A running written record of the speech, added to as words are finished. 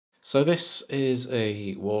So this is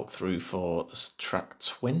a walkthrough for this track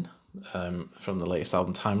Twin from the latest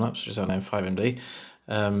album Time Lapse, which is on M5MD.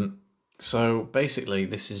 So basically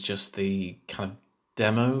this is just the kind of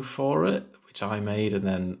demo for it, which I made, and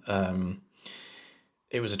then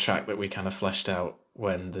it was a track that we kind of fleshed out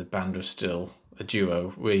when the band was still a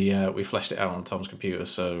duo. We fleshed it out on Tom's computer,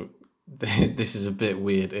 so this is a bit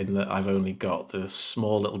weird in that I've only got the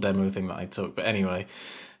small little demo thing that I took. But anyway,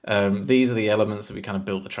 these are the elements that we kind of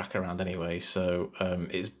built the track around anyway. So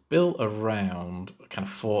it's built around kind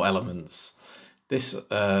of 4 elements. This,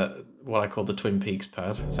 what I call the Twin Peaks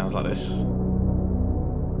pad, sounds like this.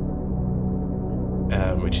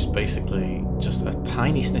 Which is basically just a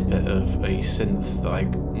tiny snippet of a synth that I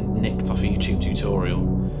nicked off a YouTube tutorial,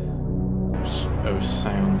 which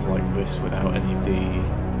sounds like this without any of the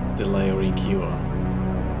delay or EQ on.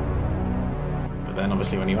 But then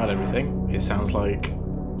obviously when you add everything, it sounds like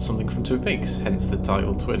something from Twin Peaks, hence the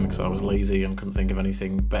title Twin, because I was lazy and couldn't think of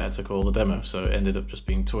anything better to call the demo, so it ended up just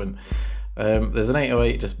being Twin. There's an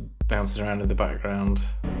 808 just bouncing around in the background.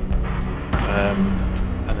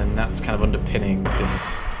 And then that's kind of underpinning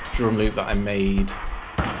this drum loop that I made.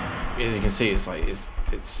 As you can see, it's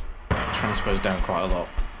transposed down quite a lot.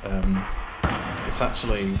 It's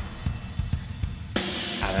actually,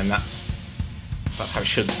 and then that's how it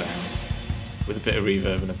should sound, with a bit of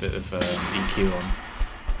reverb and a bit of EQ on.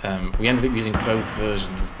 We ended up using both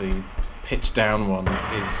versions. The pitch down one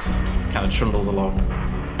is kind of trundles along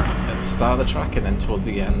at the start of the track, and then towards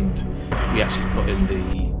the end we actually put in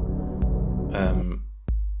the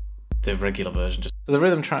regular version. So the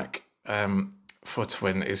rhythm track for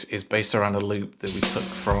Twin is based around a loop that we took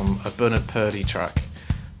from a Bernard Purdie track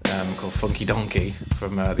called Funky Donkey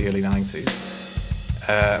from the early 90s.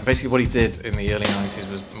 Basically what he did in the early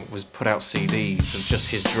 90s was put out CDs of just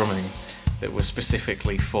his drumming that was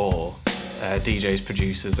specifically for DJs,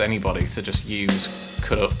 producers, anybody to just use,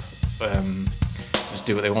 cut up, just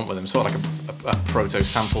do what they want with them, sort of like a proto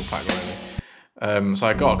sample pack really. So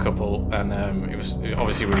I got a couple, and it was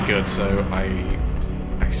obviously really good, so I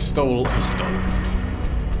sampled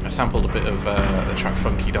a bit of the track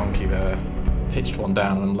Funky Donkey there, pitched one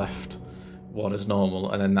down and left one as normal,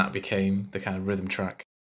 and then that became the kind of rhythm track.